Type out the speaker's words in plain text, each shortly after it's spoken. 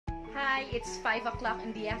Hi, it's 5 o'clock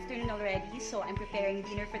in the afternoon already, so I'm preparing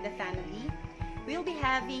dinner for the family. We'll be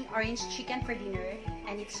having orange chicken for dinner,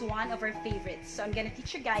 and it's one of our favorites. So I'm gonna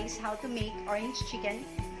teach you guys how to make orange chicken,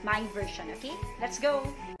 my version, okay? Let's go!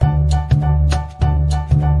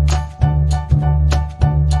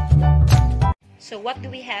 So what do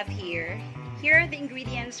we have here? Here are the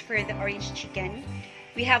ingredients for the orange chicken.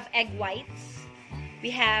 We have egg whites. We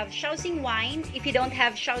have Shaoxing wine. If you don't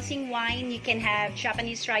have Shaoxing wine, you can have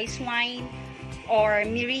Japanese rice wine or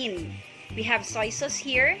mirin. We have soy sauce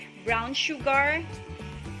here, brown sugar.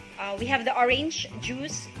 We have the orange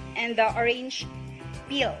juice and the orange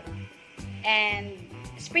peel. And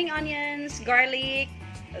spring onions, garlic,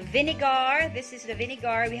 vinegar. This is the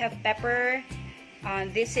vinegar. We have pepper.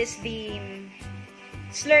 This is the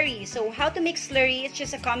slurry. So how to make slurry? It's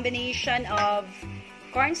just a combination of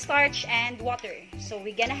cornstarch and water. So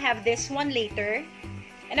we're gonna have this one later.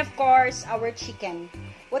 And of course, our chicken.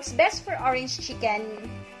 What's best for orange chicken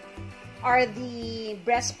are the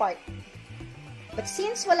breast part. But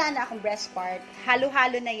since wala na akong breast part,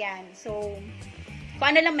 halo-halo na yan. So,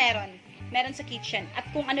 kung ano lang meron sa kitchen. At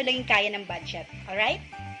kung ano lang yung kaya ng budget. Alright?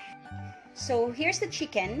 So, here's the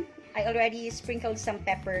chicken. I already sprinkled some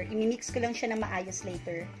pepper. Imimix ko lang siya na maayos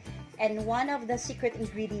later. And one of the secret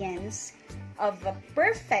ingredients of a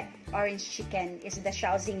perfect orange chicken is the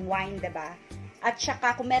Shaoxing wine, diba? At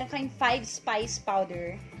saka, kung meron kayong 5 spice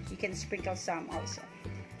powder, you can sprinkle some also.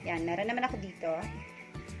 Yan, meron naman ako dito.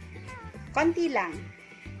 Konti lang.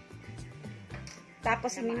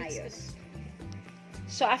 Tapos, maayos.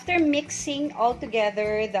 So, after mixing all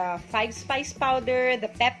together, the 5 spice powder, the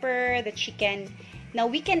pepper, the chicken, now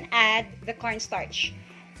we can add the cornstarch.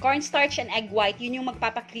 Cornstarch and egg white, yun yung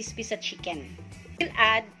magpapa-crispy sa chicken. We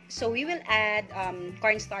will add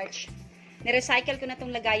cornstarch. Nirecycle ko na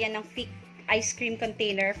itong lagayan ng thick ice cream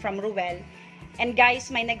container from Ruel. And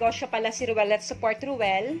guys, may negosyo pala si Ruel. Let's support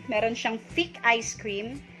Ruel. Meron siyang thick ice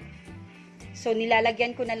cream. So,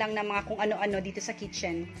 nilalagyan ko na lang ng mga kung ano-ano dito sa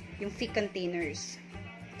kitchen. Yung thick containers.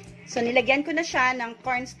 So, nilagyan ko na siya ng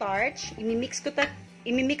cornstarch. Imimix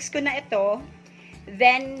ko na ito.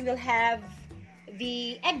 Then, we'll have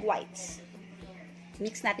the egg whites.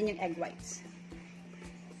 Mix natin yung egg whites.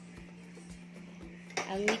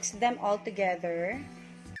 I'll mix them all together.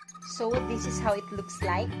 So, this is how it looks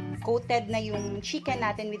like. Coated na yung chicken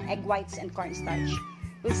natin with egg whites and cornstarch.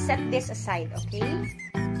 We'll set this aside, okay?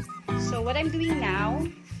 So, what I'm doing now,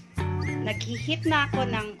 nag-heat na ako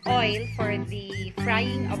ng oil for the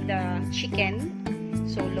frying of the chicken.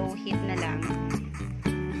 So, low heat na lang.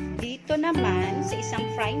 Dito naman, sa isang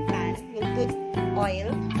frying pan, we'll put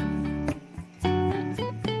oil.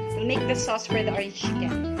 We'll make the sauce for the orange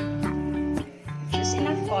chicken. Just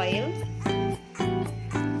enough oil.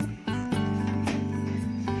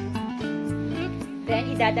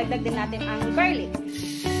 Then, idadagdag din natin ang garlic.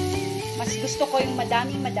 Mas gusto ko yung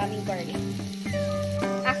madaming garlic.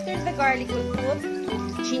 After the garlic, we'll put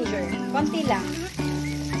ginger. Konti lang.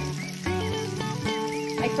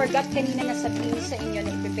 I forgot kanina na sabihin sa inyo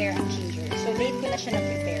na i-prepare ang ginger. So, late ko na siya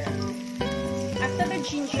na-prepare. After the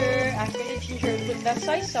ginger, put the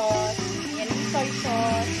soy sauce. Yan yung soy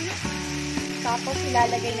sauce. Tapos,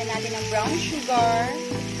 ilalagay na natin ang brown sugar.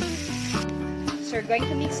 So, we're going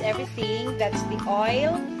to mix everything. That's the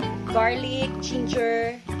oil, garlic,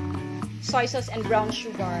 ginger, soy sauce, and brown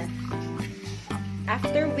sugar.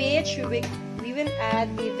 After which, we will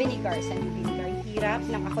add the vinegar. Saan yung vinegar? Hirap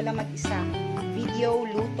lang ako lang mag-isa. Video,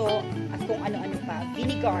 luto, at kung ano-ano pa.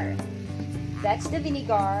 Vinegar. That's the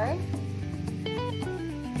vinegar.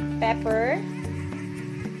 Pepper.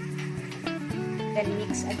 Then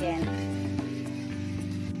mix again.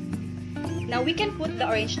 Now, we can put the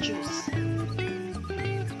orange juice.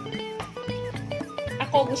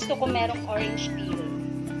 Ako, gusto ko merong orange peel.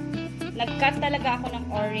 Nag-cut talaga ako ng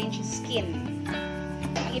orange skin.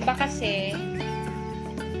 Ang iba kasi,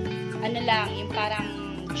 ano lang, yung parang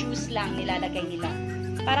juice lang nilalagay nila.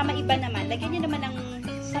 Para maiba naman, lagyan nyo naman ng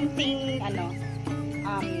something,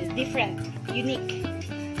 different, unique.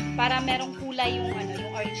 Para merong kulay yung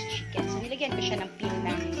orange chicken. So, nilagyan ko siya ng peel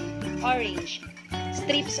ng orange.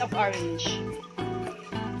 Strips of orange.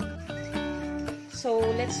 So,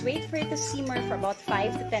 let's wait for it to simmer for about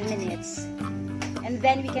 5 to 10 minutes. And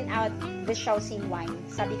then, we can add the Shaoxing wine.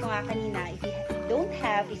 Sabi ko nga kanina, if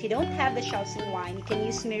you don't have the Shaoxing wine, you can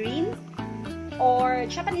use mirin or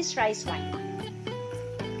Japanese rice wine.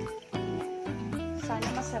 Sana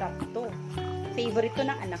masarap to. Favorite to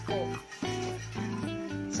ng anak ko.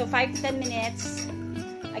 So, 5 to 10 minutes.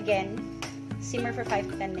 Again, simmer for 5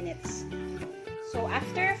 to 10 minutes. So,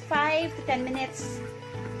 after 5 to 10 minutes,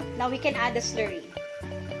 now we can add the slurry.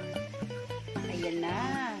 Ayan na.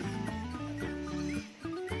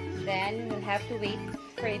 Then, we'll have to wait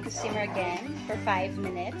for it to simmer again for 5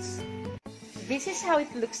 minutes. This is how it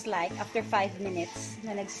looks like after 5 minutes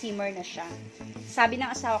na nag-simmer na siya. Sabi ng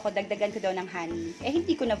asawa ko, dagdagan ko daw ng honey. Eh,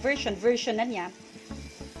 hindi ko na version na niya.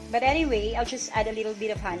 But anyway, I'll just add a little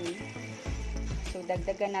bit of honey. So,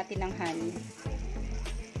 dagdagan natin ng honey.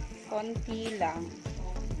 Konti lang.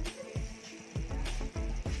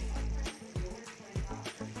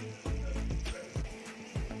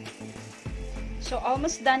 So,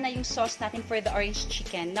 almost done na yung sauce natin for the orange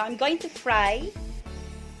chicken. Now, I'm going to fry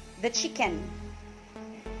the chicken.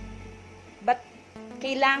 But,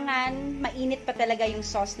 kailangan mainit pa talaga yung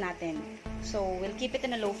sauce natin. So, we'll keep it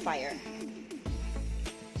in a low fire.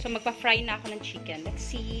 So, magpa-fry na ako ng chicken. Let's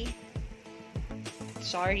see.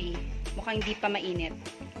 Sorry. Mukhang hindi pa mainit.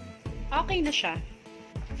 Okay na siya.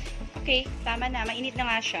 Okay, tama na. Mainit na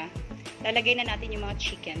nga siya. Lalagay na natin yung mga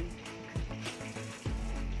chicken.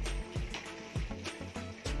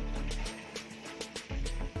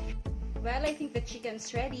 Well, I think the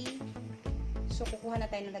chicken's ready. So, kukuha na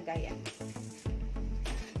tayo ng lagayan.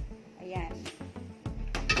 Ayan.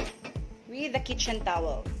 With the kitchen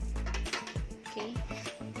towel. Okay.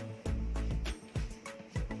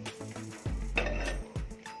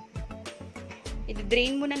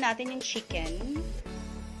 I-drain muna natin yung chicken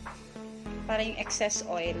para yung excess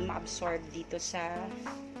oil ma-absorb dito sa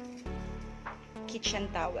kitchen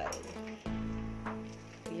towel.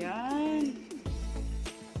 Ayan.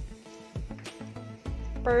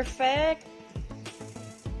 Perfect.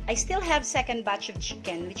 I still have second batch of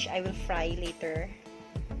chicken which I will fry later.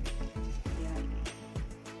 Ayan.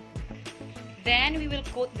 Then, we will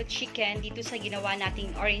coat the chicken dito sa ginawa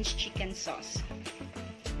nating orange chicken sauce.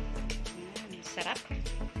 Ayan, sarap.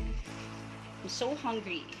 I'm so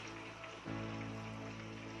hungry.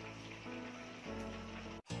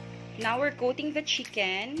 Now, we're coating the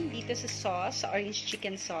chicken dito sa sauce, sa orange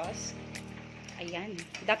chicken sauce. Ayan.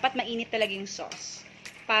 Dapat mainit talaga yung sauce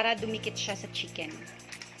para dumikit siya sa chicken.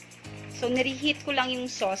 So, nireheat ko lang yung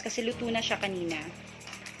sauce kasi luto na siya kanina.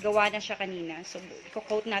 Gawa na siya kanina. So,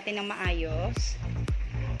 i-coat natin ng maayos.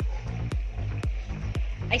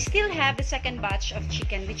 I still have the second batch of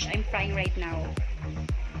chicken which I'm frying right now.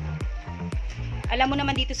 Alam mo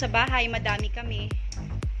naman dito sa bahay, madami kami.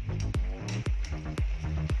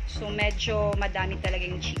 So, medyo madami talaga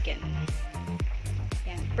yung chicken.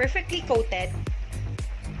 Yan. Perfectly coated.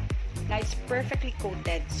 Now, it's perfectly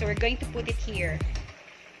coated. So, we're going to put it here.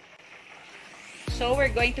 So,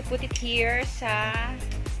 we're going to put it here sa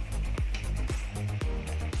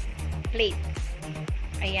plate.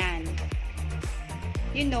 Ayan.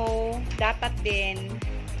 You know, dapat din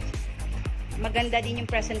maganda din yung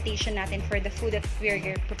presentation natin for the food that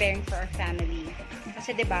we're preparing for our family.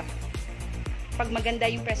 Kasi, diba, pag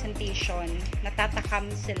maganda yung presentation,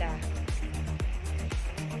 natatakam sila.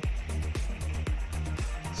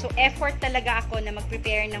 So, effort talaga ako na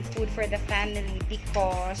mag-prepare ng food for the family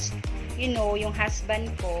because, you know, yung husband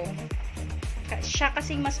ko, siya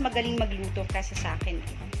kasing mas magaling magluto kaysa sa akin.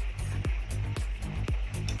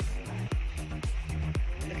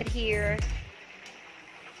 Look at here.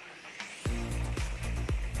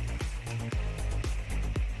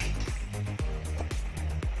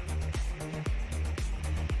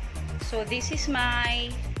 So, this is my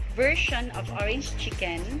version of orange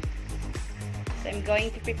chicken. So, I'm going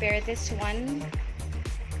to prepare this one.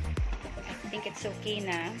 I think it's okay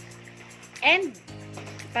na. And,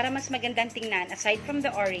 para mas magandang tingnan, aside from the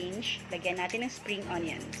orange, lagyan natin ng spring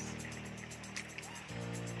onions.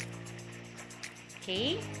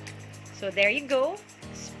 Okay? So, there you go.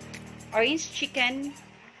 Orange chicken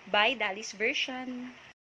by Dollie's version.